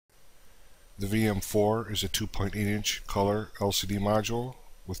The VM4 is a 2.8-inch color LCD module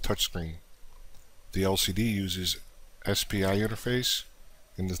with touchscreen. The LCD uses SPI interface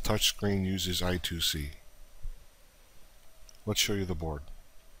and the touchscreen uses I2C. Let's show you the board.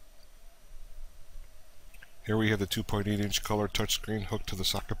 Here we have the 2.8-inch color touchscreen hooked to the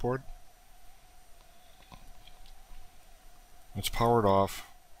socket board. Let's power it off,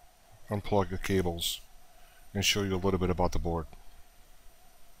 unplug the cables, and show you a little bit about the board.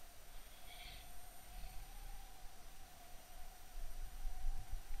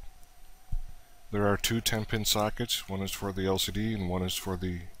 There are two 10-pin sockets. One is for the LCD and one is for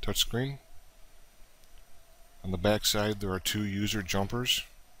the touchscreen. On the back side there are two user jumpers.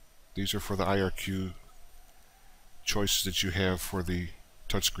 These are for the IRQ choices that you have for the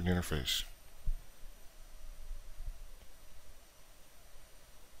touchscreen interface.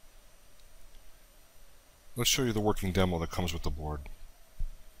 Let's show you the working demo that comes with the board.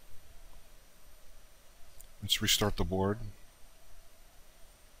 Let's restart the board.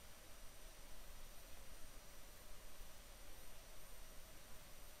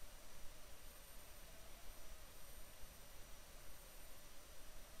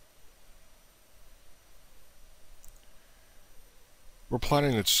 We're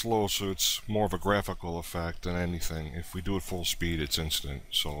plotting it slow so it's more of a graphical effect than anything. If we do it full speed, it's instant.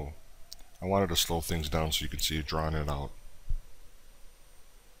 So I wanted to slow things down so you can see it drawing it out.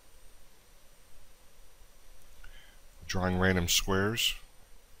 Drawing random squares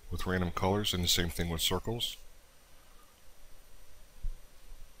with random colors, and the same thing with circles.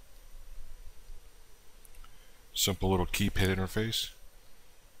 Simple little keypad interface.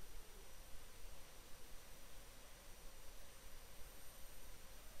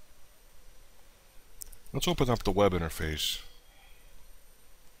 Let's open up the web interface.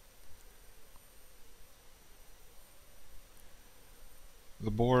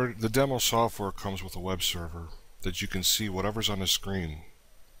 The demo software comes with a web server that you can see whatever's on the screen.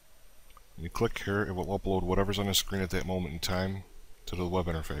 When you click here, it will upload whatever's on the screen at that moment in time to the web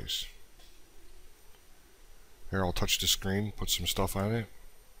interface. Here, I'll touch the screen, put some stuff on it,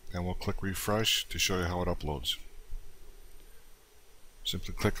 and we'll click refresh to show you how it uploads.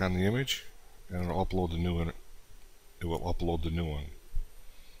 Simply click on the image and it'll upload the new one. It will upload the new one.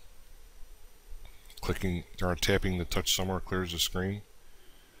 Clicking or tapping the touch somewhere clears the screen.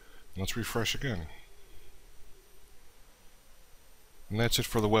 Let's refresh again. And that's it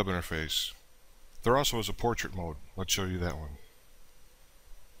for the web interface. There also is a portrait mode. Let's show you that one.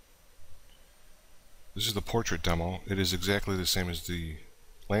 This is the portrait demo. It is exactly the same as the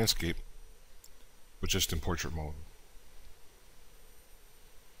landscape, but just in portrait mode.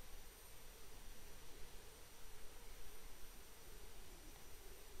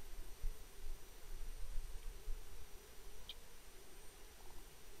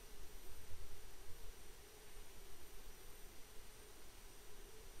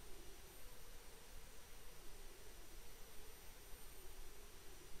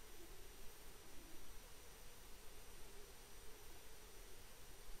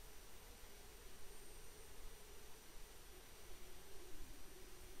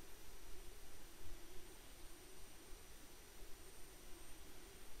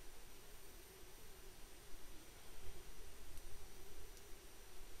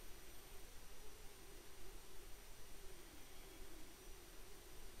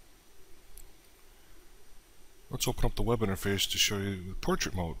 Let's open up the web interface to show you the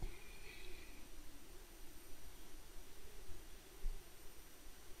portrait mode.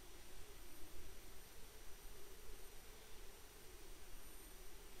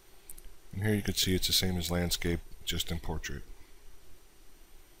 And here you can see it's the same as landscape, just in portrait.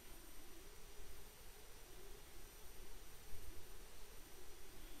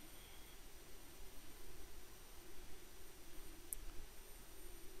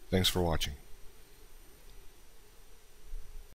 Thanks for watching.